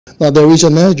Now, there is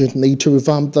an urgent need to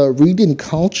revamp the reading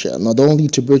culture, not only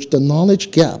to bridge the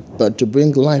knowledge gap, but to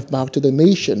bring life back to the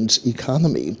nation's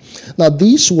economy. Now,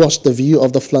 this was the view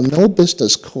of the Flannel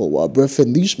Business School,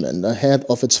 briefing newsmen ahead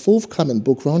of its forthcoming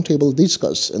book roundtable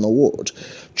discuss and award.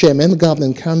 Chairman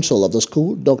Governing Council of the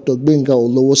school, Dr. Benga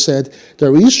Olowo, said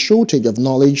there is shortage of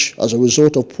knowledge as a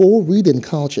result of poor reading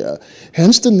culture,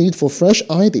 hence the need for fresh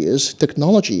ideas,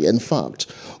 technology, and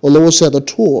fact. Olowo said a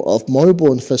tour of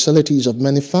moribund facilities of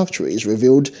many factories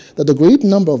revealed that a great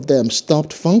number of them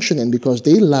stopped functioning because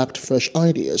they lacked fresh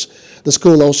ideas. The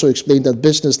school also explained that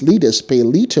business leaders pay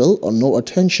little or no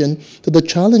attention to the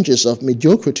challenges of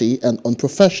mediocrity and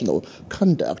unprofessional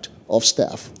conduct of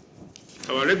staff.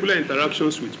 Our regular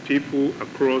interactions with people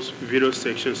across various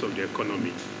sections of the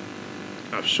economy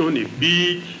have shown a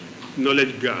big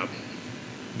knowledge gap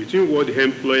between what the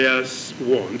employers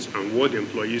want and what the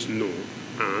employees know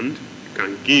and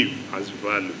can give as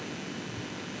value.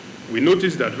 We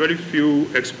notice that very few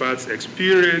experts'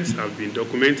 experience have been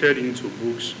documented into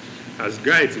books as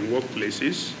guides in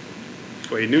workplaces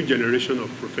for a new generation of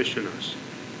professionals.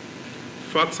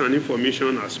 Facts and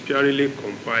information are sparingly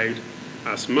compiled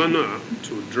as manner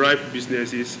to drive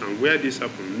businesses, and where this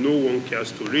happens, no one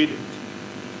cares to read it.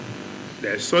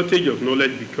 There is shortage of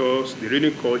knowledge because the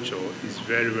reading culture is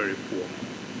very, very poor.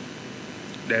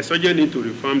 There is urgent need to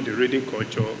reform the reading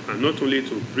culture, and not only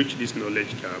to bridge this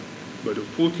knowledge gap, but to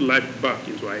put life back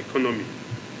into our economy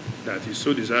that is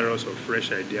so desirous of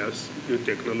fresh ideas, new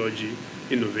technology,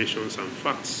 innovations, and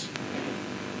facts.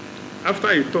 After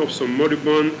a tour of some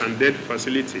moribund and dead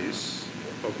facilities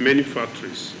of many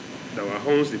factories that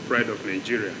were once the pride of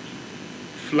Nigeria,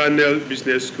 Flannel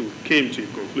Business School came to a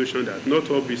conclusion that not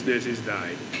all businesses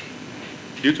died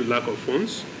due to lack of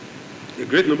funds. A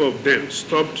great number of them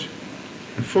stopped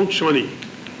functioning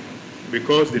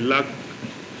because they lacked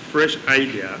fresh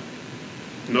idea,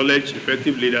 knowledge,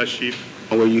 effective leadership.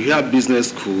 When you hear business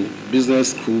school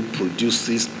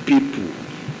produces people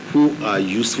who are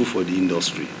useful for the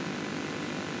industry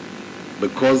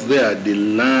because they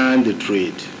learn the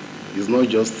trade. It's not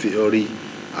just theory.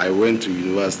 I went to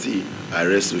university, I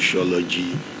read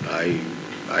sociology, I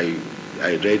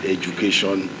read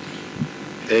education,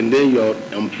 and then you're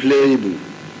employable.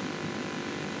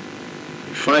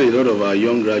 You find a lot of our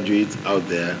young graduates out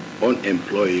there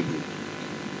unemployable.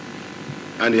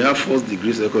 And they have first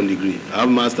degree, second degree, have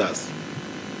masters.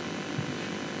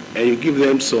 And you give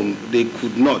them some, they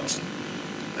could not.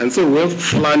 And so when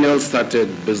Flannel started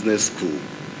business school,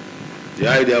 the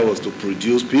idea was to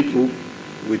produce people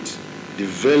with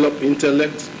developed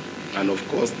intellect and, of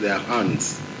course, their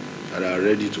hands that are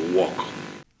ready to work.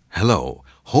 Hello,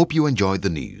 hope you enjoyed the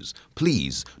news.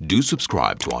 Please do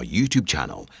subscribe to our YouTube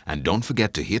channel and don't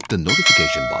forget to hit the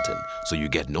notification button so you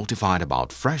get notified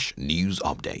about fresh news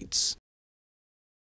updates.